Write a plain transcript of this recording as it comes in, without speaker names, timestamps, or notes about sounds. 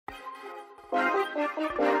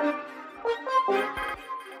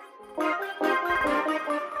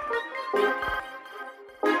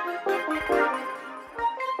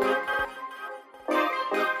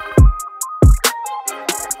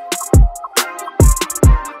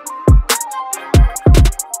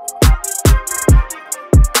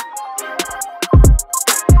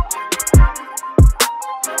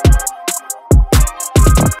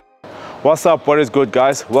What's up, what is good,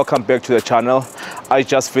 guys? Welcome back to the channel. I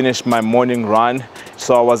just finished my morning run,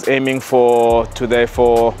 so I was aiming for today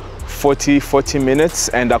for 40 minutes,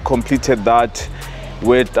 and I completed that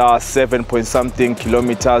with 7 point something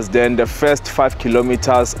kilometers. Then the first 5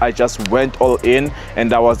 kilometers I just went all in,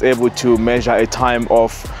 and I was able to measure a time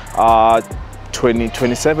of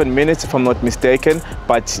 27 minutes if I'm not mistaken,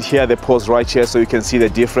 but here the pause right here so you can see the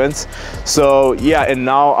difference. So yeah, and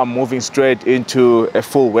now I'm moving straight into a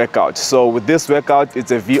full workout. So with this workout, it's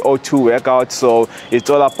a VO2 workout, so it's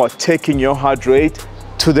all about taking your heart rate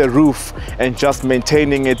to the roof and just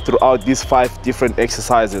maintaining it throughout these 5 different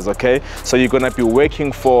exercises. Okay, so you're gonna be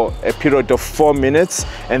working for a period of 4 minutes,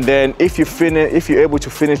 and then if you're able to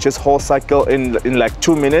finish this whole cycle in like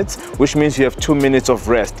 2 minutes, which means you have 2 minutes of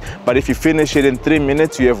rest. But if you finish it in 3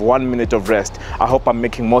 minutes, you have 1 minute of rest. I hope I'm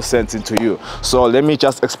making more sense into you. So let me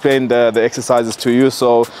just explain the exercises to you.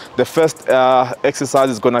 So the first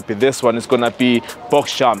exercise is gonna be this one. It's gonna be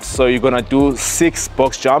box jumps. So you're gonna do 6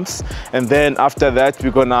 box jumps, and then after that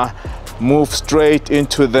we're gonna move straight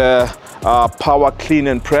into the power clean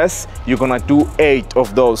and press. You're gonna do 8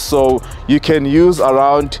 of those, so you can use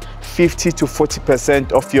around 50 to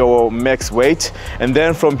 40% of your max weight. And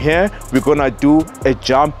then from here we're gonna do a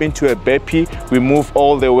jump into a burpee. We move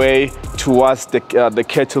all the way towards the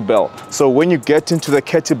kettlebell. So when you get into the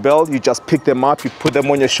kettlebell, you just pick them up, you put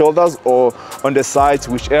them on your shoulders or on the sides,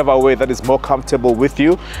 whichever way that is more comfortable with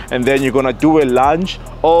you. And then you're gonna do a lunge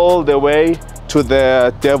all the way to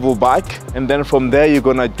the devil back, and then from there you're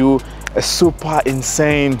gonna do a super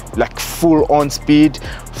insane, like full on speed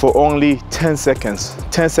for only 10 seconds.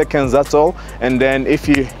 10 seconds, that's all. And then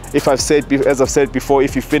as I've said before,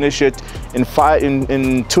 if you finish it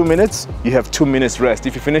in 2 minutes, you have 2 minutes rest.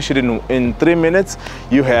 If you finish it in 3 minutes,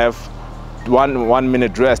 you have one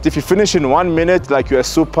minute rest. If you finish in 1 minute, like you're a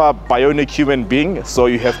super bionic human being, so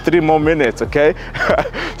you have 3 more minutes. Okay.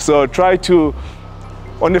 So try to,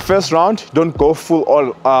 on the first round, don't go full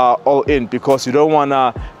all in, because you don't want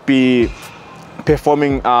to be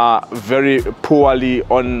performing very poorly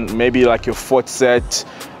on maybe like your 4th set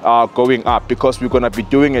going up, because we're going to be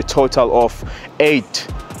doing a total of 8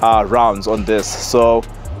 rounds on this. So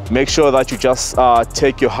make sure that you just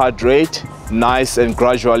take your heart rate nice and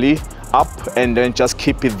gradually up, and then just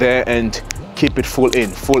keep it there and keep it full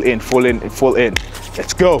in, full in, full in, full in.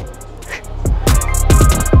 Let's go.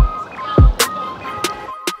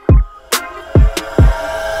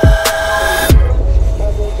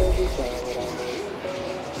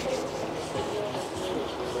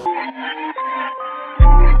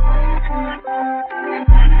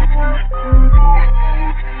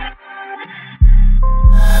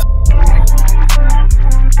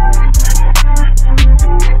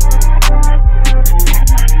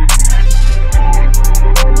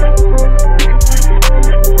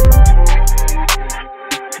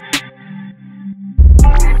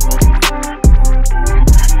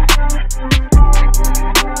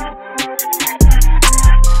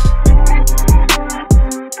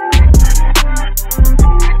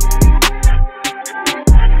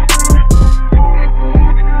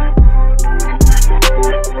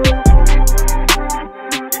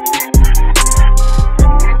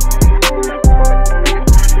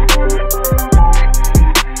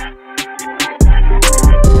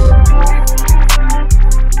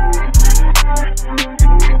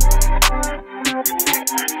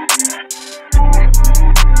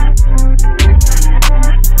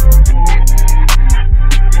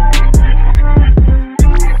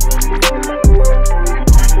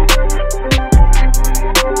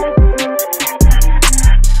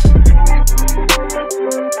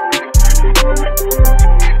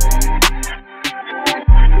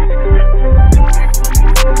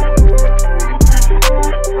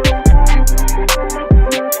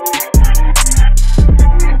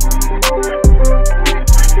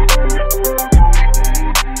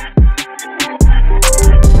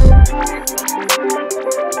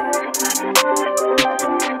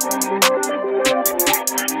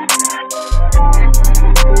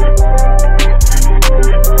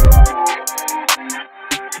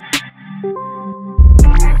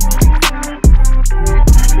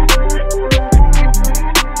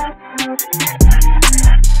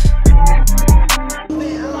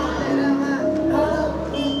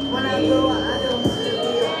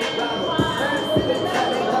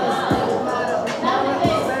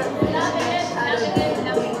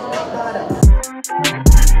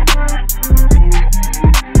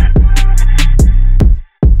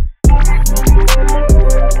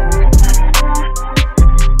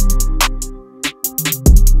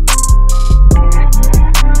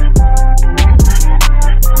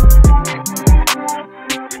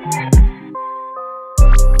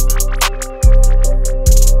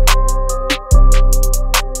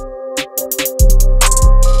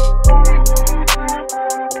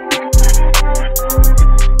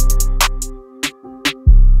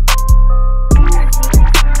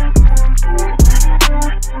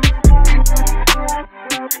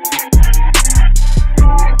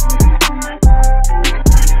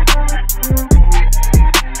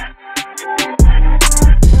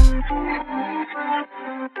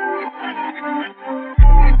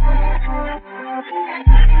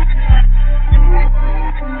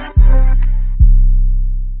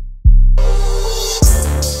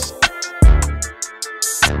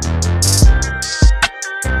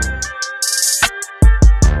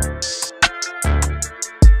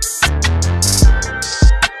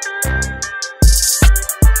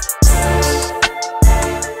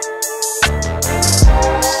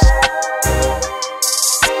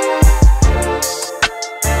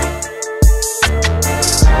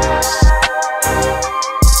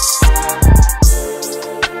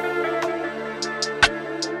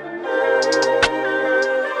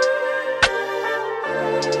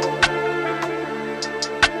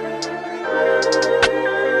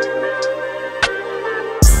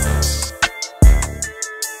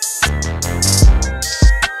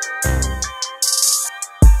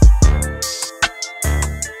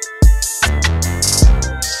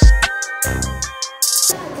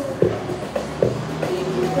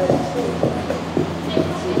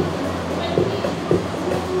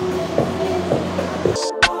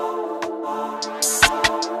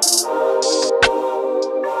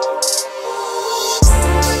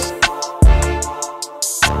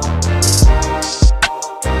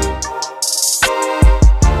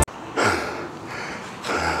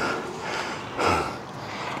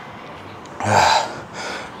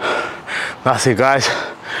 That's it, guys.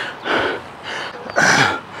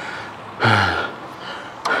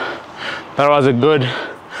 That was a good,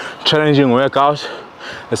 challenging workout,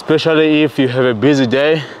 especially if you have a busy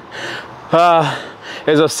day.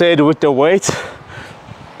 As I said, with the weight,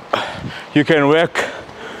 you can work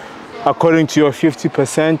according to your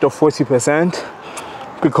 50% or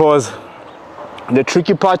 40%, because the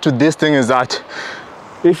tricky part to this thing is that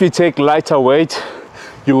if you take lighter weight,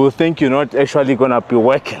 you will think you're not actually gonna be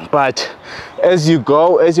working. But as you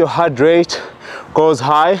go, as your heart rate goes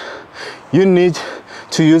high, you need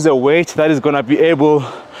to use a weight that is gonna be able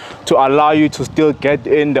to allow you to still get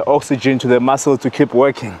in the oxygen to the muscle to keep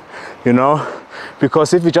working, you know?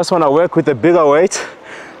 Because if you just wanna work with a bigger weight,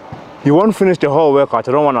 you won't finish the whole workout.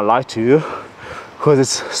 I don't wanna lie to you, because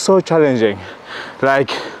it's so challenging.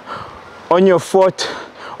 Like on your fourth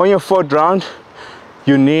round,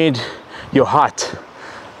 you need your heart.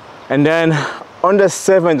 And then on the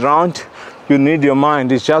 7th round, you need your mind.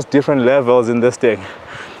 It's just different levels in this thing.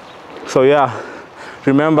 So yeah,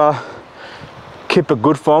 remember, keep a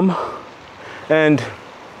good form, and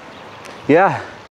yeah,